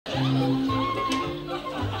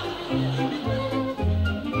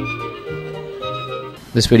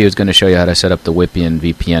This video is going to show you how to set up the Wippien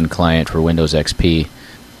VPN client for Windows XP.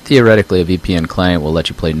 Theoretically, a VPN client will let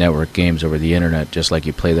you play network games over the internet just like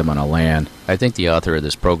you play them on a LAN. I think the author of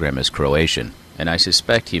this program is Croatian, and I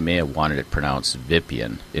suspect he may have wanted it pronounced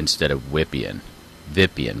Vipian instead of Wippien.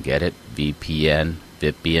 Vipian, get it? VPN,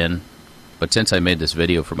 Vipian. But since I made this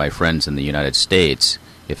video for my friends in the United States,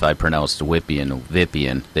 if I pronounced Wippien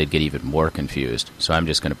Vipian, they'd get even more confused. So I'm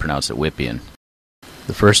just going to pronounce it Wippien.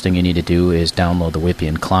 The first thing you need to do is download the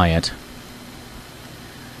Wippien client.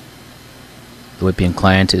 The Wippien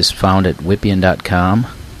client is found at wippien.com.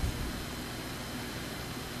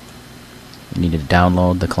 You need to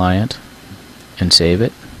download the client and save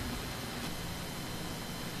it.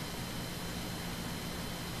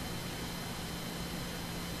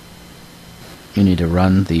 You need to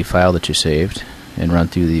run the file that you saved and run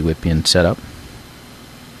through the Wippien setup.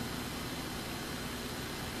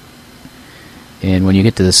 And when you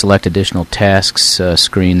get to the select additional tasks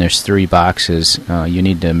screen, there's three boxes. You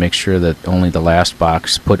need to make sure that only the last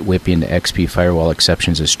box, put Wippien to XP firewall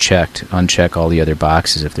exceptions, is checked. Uncheck all the other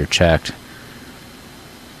boxes if they're checked.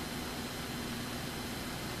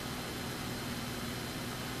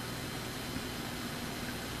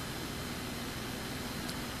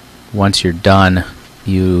 Once you're done,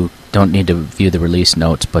 you don't need to view the release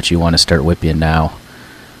notes, but you want to start Wippien now.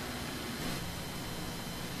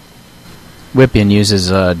 Wippien uses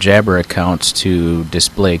Jabber accounts to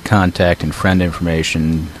display contact and friend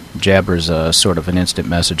information. Jabber's sort of an instant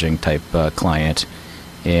messaging type client,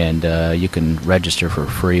 and you can register for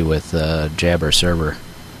free with Jabber server.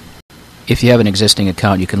 If you have an existing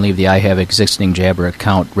account, you can leave the I have existing Jabber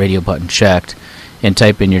account radio button checked and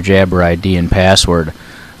type in your Jabber ID and password.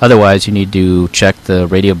 Otherwise, you need to check the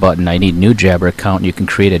radio button, I need new Jabber account. You can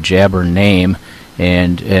create a Jabber name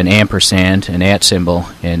and an ampersand, an @ symbol,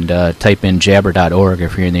 and type in jabber.org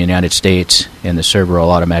if you're in the United States, and the server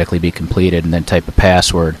will automatically be completed, and then type a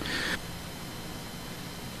password.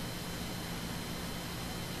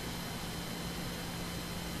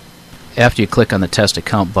 After you click on the test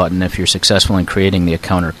account button, if you're successful in creating the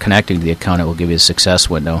account or connecting to the account, it will give you a success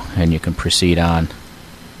window, and you can proceed on.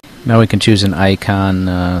 Now we can choose an icon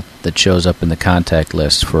that shows up in the contact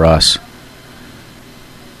list for us.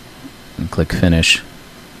 And click Finish.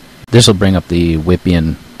 This will bring up the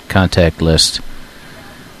Wippien contact list.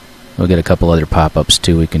 We'll get a couple other pop-ups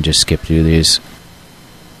too. We can just skip through these.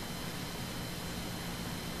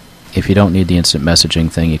 If you don't need the instant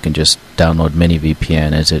messaging thing, you can just download Mini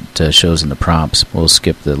VPN as it shows in the prompts. We'll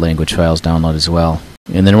skip the language files download as well.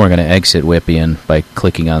 And then we're going to exit Wippien by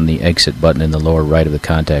clicking on the exit button in the lower right of the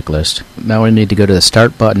contact list. Now we need to go to the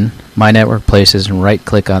Start button, My Network Places, and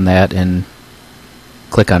right-click on that and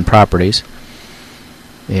click on Properties.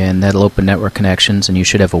 And that'll open Network Connections, and you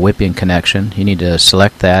should have a Wippien connection. You need to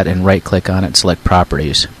select that and right-click on it and select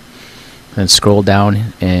Properties. Then scroll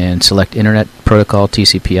down and select Internet Protocol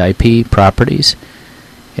TCP/IP Properties.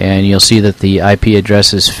 And you'll see that the IP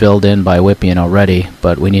address is filled in by Wippien already,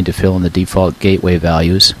 but we need to fill in the default gateway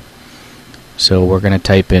values. So we're going to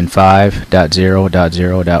type in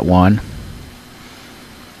 5.0.0.1,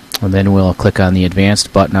 and then we'll click on the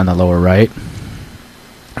Advanced button on the lower right.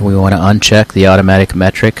 We want to uncheck the automatic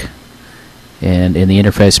metric, and in the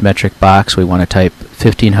interface metric box we want to type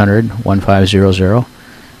 1500.1500.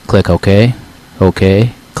 Click OK,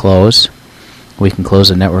 OK, close. We can close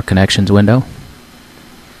the network connections window.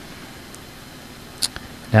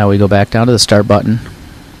 Now we go back down to the Start button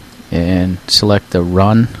and select the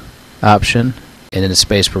Run option, and in the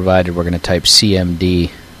space provided we're going to type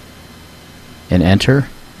CMD and enter,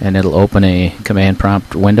 and it'll open a command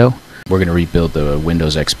prompt window. We're going to rebuild the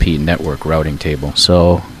Windows XP network routing table,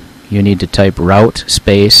 so you need to type route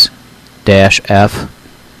space -F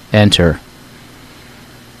enter,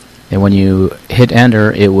 and when you hit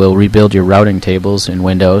enter it will rebuild your routing tables in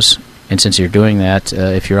Windows. And since you're doing that,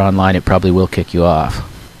 if you're online, it probably will kick you off.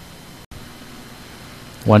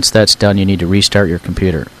 Once that's done, you need to restart your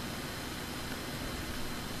computer.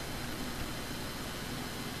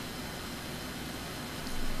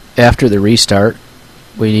 After the restart,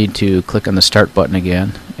 we need to click on the Start button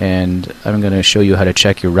again, and I'm going to show you how to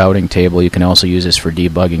check your routing table. You can also use this for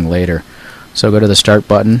debugging later. So go to the Start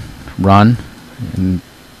button, Run, and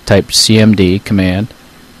type CMD command,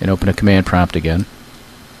 and open a command prompt again.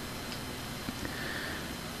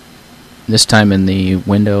 This time in the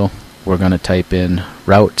window we're going to type in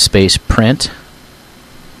route space print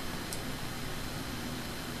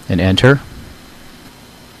and enter.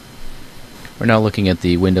 We're now looking at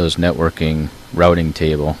the Windows networking routing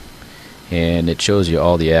table, and it shows you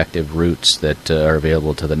all the active routes that are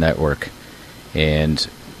available to the network. And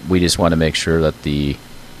we just want to make sure that the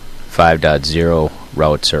 5.0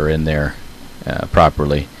 routes are in there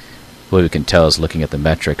properly. What we can tell is looking at the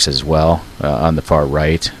metrics as well. On the far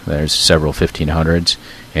right, there's several 1500s,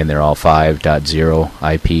 and they're all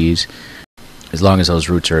 5.0 IPs. As long as those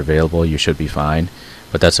routes are available, you should be fine.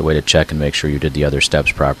 But that's a way to check and make sure you did the other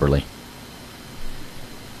steps properly.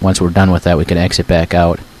 Once we're done with that, we can exit back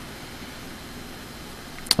out.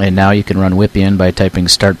 And now you can run Wippien by typing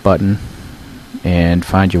Start button and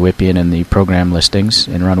find your Wippien in the program listings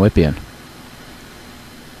and run Wippien.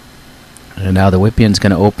 And now the Wippien's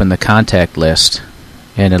going to open the contact list,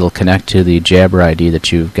 and it'll connect to the Jabber ID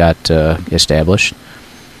that you've got established.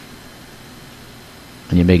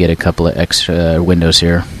 And you may get a couple of extra windows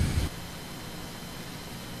here.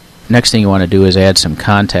 Next thing you want to do is add some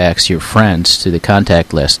contacts, your friends, to the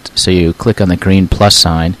contact list. So you click on the green plus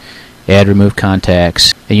sign, add remove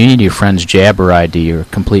contacts, and you need your friend's Jabber ID, or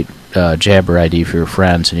complete Jabber ID for your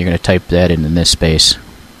friends, and you're going to type that in this space.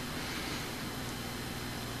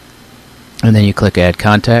 And then you click add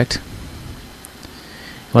contact.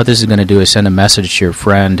 What this is going to do is send a message to your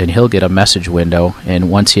friend, and he'll get a message window, and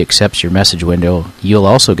once he accepts your message window, you'll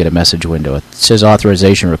also get a message window. It says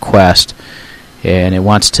authorization request, and it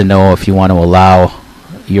wants to know if you want to allow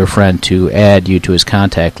your friend to add you to his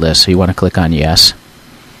contact list. So you want to click on yes,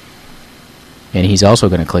 and he's also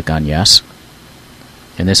going to click on yes,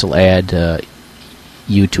 and this will add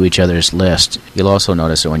you to each other's list. You'll also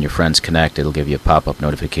notice that when your friends connect, it'll give you a pop-up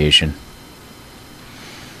notification.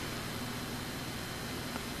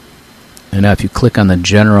 And now if you click on the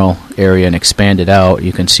general area and expand it out,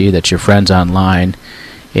 you can see that your friend's online,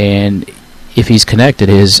 and if he's connected,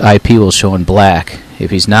 his IP will show in black.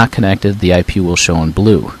 If he's not connected, the IP will show in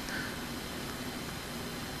blue.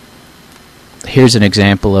 Here's an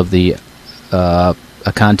example of the a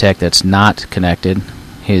contact that's not connected.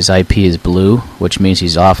 His IP is blue, which means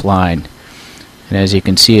he's offline. And as you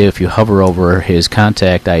can see, if you hover over his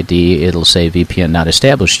contact ID, it'll say VPN not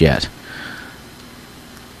established yet.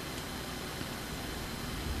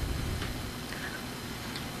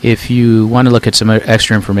 If you want to look at some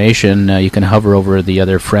extra information, you can hover over the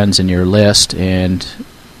other friends in your list, and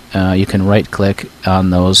you can right-click on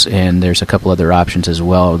those, and there's a couple other options as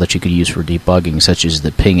well that you could use for debugging, such as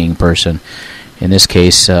the pinging person. In this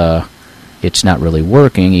case, it's not really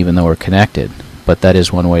working even though we're connected, but that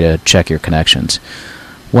is one way to check your connections.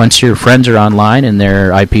 Once your friends are online and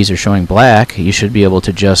their IPs are showing black, you should be able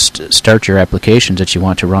to just start your applications that you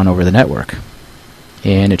want to run over the network,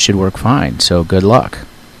 and it should work fine, so good luck.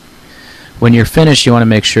 When you're finished, you want to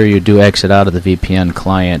make sure you do exit out of the VPN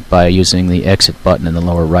client by using the exit button in the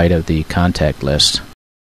lower right of the contact list.